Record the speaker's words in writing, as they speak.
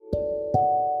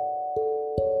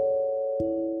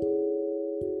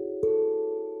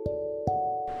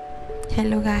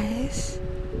Hello guys,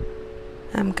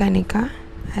 I'm Kanika,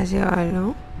 as you all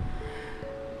know.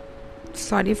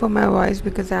 Sorry for my voice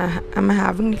because I'm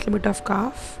having a little bit of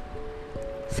cough,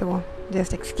 so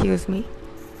just excuse me.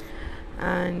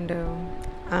 And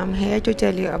I'm here to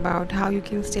tell you about how you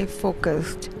can stay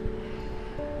focused.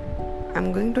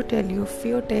 I'm going to tell you a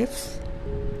few tips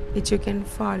which you can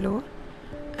follow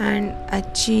and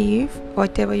achieve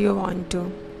whatever you want to.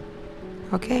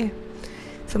 Okay,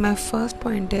 so my first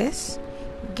point is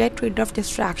get rid of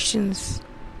distractions.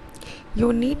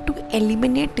 You need to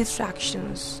eliminate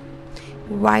distractions.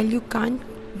 While you can't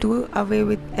do away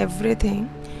with everything,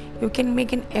 you can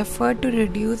make an effort to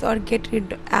reduce or get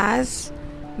rid of as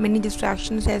many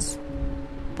distractions as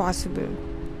possible.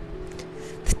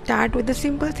 Start with the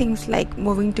simple things like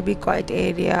moving to be quiet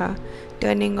area,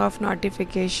 turning off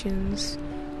notifications,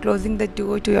 closing the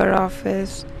door to your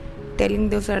office, telling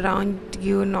those around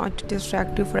you not to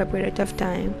distract you for a period of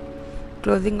time,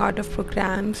 closing out of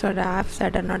programs or apps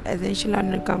that are not essential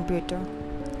on your computer.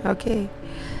 Okay,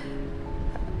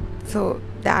 so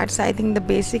that's, I think, the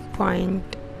basic point,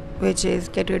 which is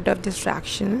get rid of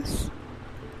distractions.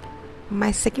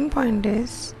 My second point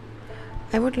is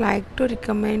I would like to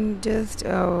recommend just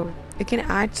you can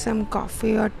add some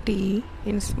coffee or tea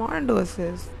in small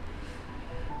doses,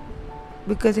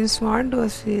 because in small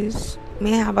doses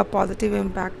may have a positive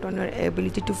impact on your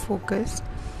ability to focus.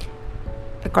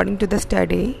 According to the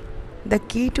study, the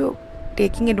key to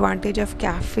taking advantage of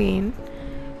caffeine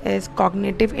is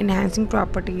cognitive enhancing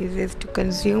properties is to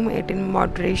consume it in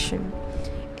moderation.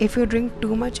 If you drink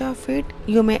too much of it,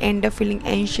 you may end up feeling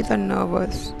anxious or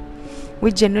nervous,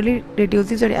 which generally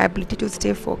reduces your ability to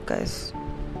stay focused.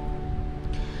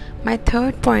 My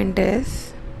third point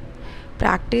is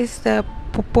practice the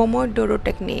Pomodoro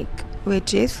technique,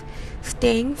 which is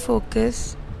staying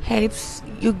focused helps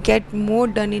you get more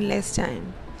done in less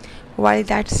time. While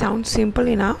that sounds simple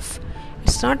enough,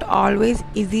 it's not always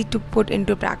easy to put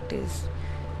into practice.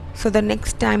 So the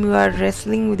next time you are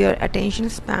wrestling with your attention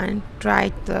span,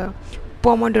 try the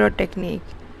Pomodoro technique,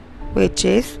 which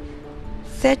is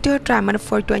set your timer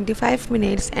for 25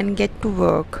 minutes and get to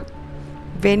work.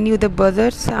 When the buzzer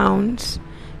sounds,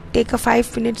 take a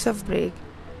 5 minutes of break.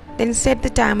 Then set the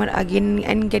timer again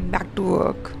and get back to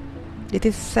work. It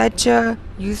is such a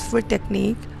useful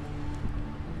technique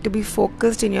to be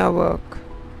focused in your work.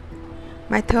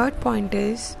 My fourth point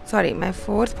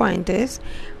is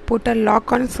put a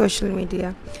lock on social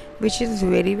media, which is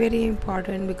very, very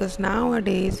important, because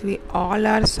nowadays we all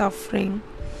are suffering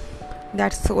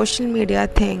that social media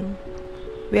thing.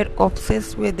 We are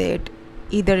obsessed with it.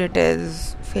 Either it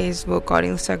is Facebook or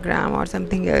Instagram or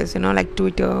something else, like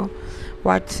Twitter,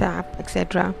 WhatsApp,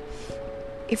 etc.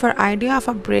 If your idea of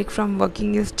a break from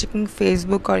working is checking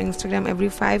Facebook or Instagram every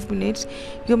 5 minutes,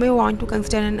 you may want to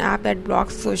consider an app that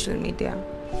blocks social media.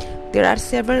 There are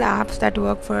several apps that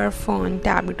work for your phone,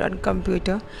 tablet, or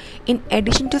computer. In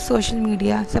addition to social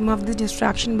media, some of the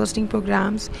distraction busting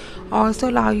programs also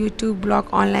allow you to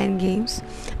block online games,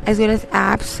 as well as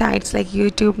apps, sites like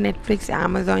YouTube, Netflix,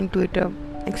 Amazon, Twitter,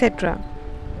 etc.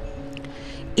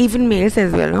 Even mails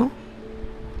as well, no?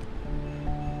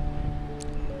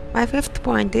 My fifth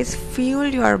point is fuel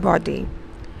your body.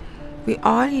 We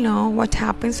all know what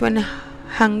happens when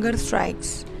hunger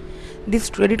strikes. This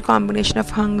dreaded combination of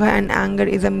hunger and anger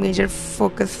is a major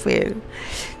focus fail.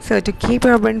 So to keep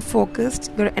your brain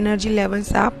focused, your energy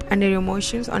levels up, and your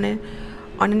emotions on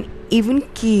an even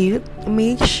keel,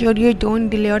 make sure you don't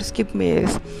delay or skip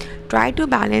meals. Try to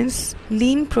balance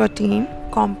lean protein,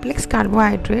 complex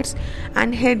carbohydrates,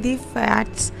 and healthy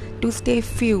fats to stay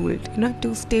fueled,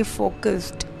 to stay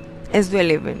focused as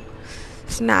well. Even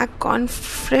snack on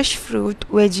fresh fruit,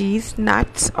 veggies,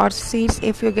 nuts, or seeds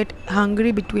if you get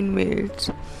hungry between meals.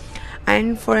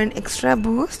 And for an extra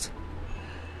boost,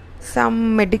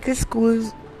 some medical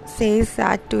schools says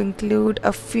that to include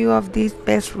a few of these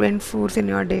best brain foods in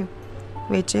your day,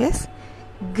 which is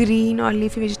green or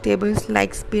leafy vegetables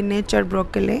like spinach or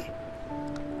broccoli,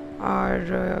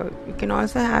 or you can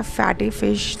also have fatty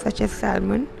fish such as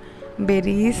salmon,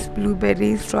 berries,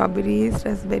 blueberries, strawberries,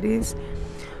 raspberries,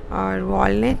 or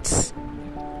walnuts.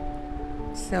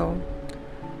 So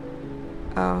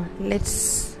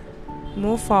let's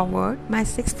move forward. My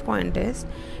sixth point is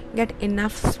get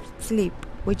enough sleep,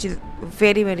 which is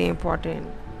very, very important.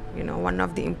 One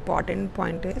of the important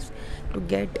point is to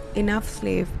get enough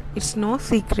sleep. It's no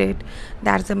secret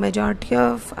that the majority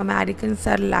of Americans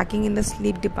are lacking in the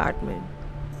sleep department.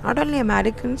 Not only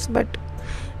Americans, but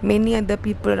many other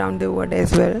people around the world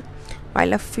as well.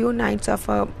 While a few nights of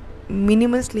a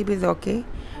minimal sleep is okay,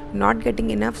 Not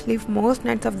getting enough sleep most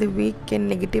nights of the week can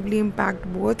negatively impact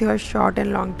both your short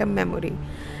and long term memory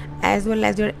as well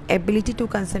as your ability to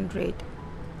concentrate.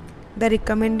 The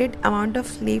recommended amount of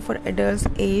sleep for adults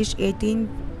aged 18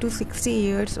 to 60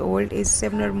 years old is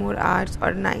 7 or more hours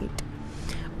per night.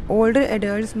 Older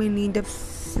adults may need up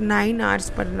 9 hours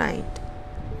per night.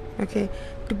 Okay,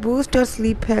 to boost your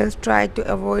sleep health, try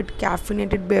to avoid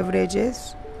caffeinated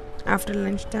beverages after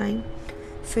lunchtime.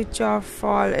 Switch off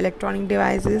all electronic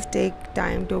devices, take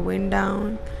time to wind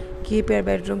down, keep your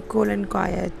bedroom cool and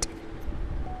quiet.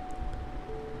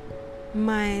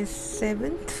 My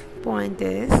seventh point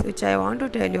is, which I want to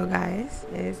tell you guys,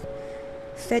 is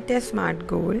set a SMART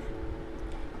goal.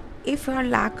 If your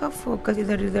lack of focus is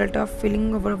a result of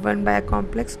feeling overwhelmed by a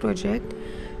complex project,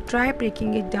 try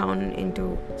breaking it down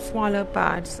into smaller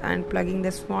parts and plugging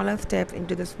the smaller steps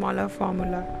into the smaller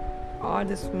formula or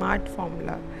the SMART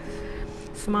formula.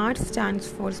 SMART stands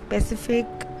for specific,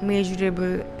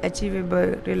 measurable,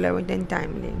 achievable, relevant, and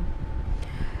timely.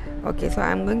 Okay, so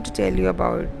I'm going to tell you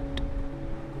about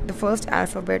the first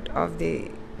alphabet of the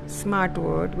SMART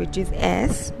word, which is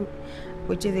S,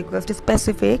 which is equals to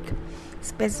specific.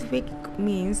 Specific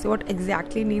means what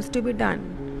exactly needs to be done.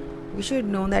 We should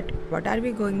know that what are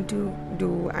we going to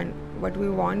do and what we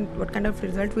want, what kind of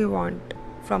result we want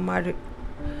from our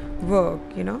work,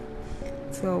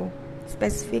 So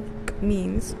specific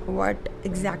means what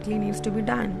exactly needs to be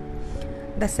done.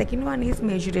 The second one is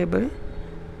measurable.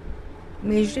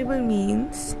 Measurable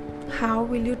means how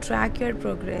will you track your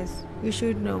progress. You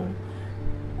should know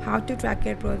how to track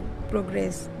your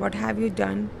progress. What have you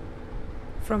done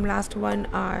from last 1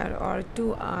 hour or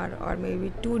 2 hour or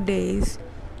maybe 2 days.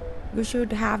 You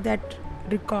should have that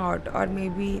record or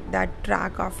maybe that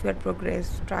track of your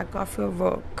progress, track of your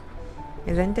work,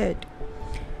 isn't it?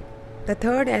 The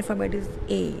third alphabet is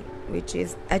A, which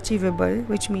is achievable,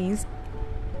 which means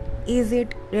is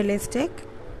it realistic?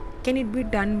 Can it be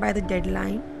done by the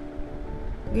deadline?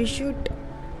 You should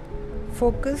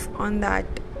focus on that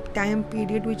time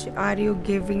period which are you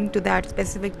giving to that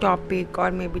specific topic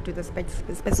or maybe to the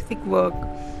specific work.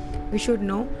 You should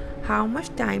know how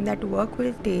much time that work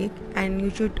will take and you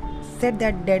should set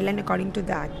that deadline according to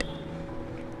that.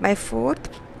 My fourth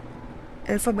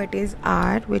alphabet is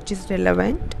R, which is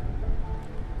relevant.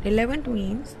 Relevant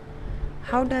means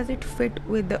how does it fit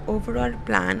with the overall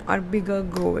plan or bigger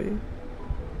goal.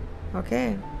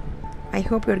 Okay, I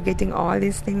hope you're getting all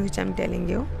these things which I'm telling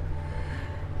you.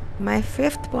 My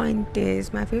fifth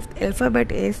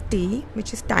alphabet is T,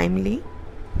 which is timely.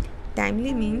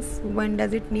 Timely means when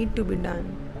does it need to be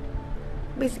done.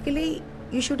 Basically,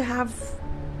 you should have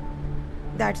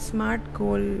that SMART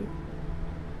goal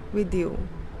with you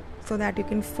so that you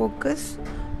can focus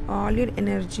all your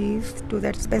energies to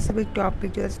that specific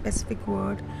topic, to that specific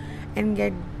word, and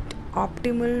get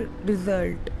optimal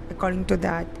result according to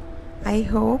that. I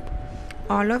hope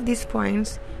all of these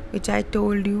points which I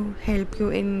told you help you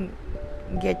in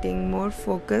getting more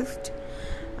focused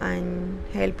and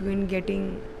help you in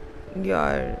getting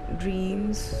your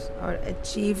dreams or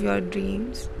achieve your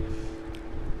dreams.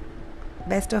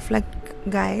 Best of luck,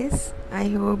 guys. I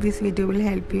hope this video will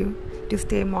help you to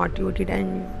stay motivated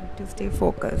and to stay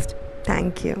focused.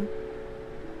 Thank you.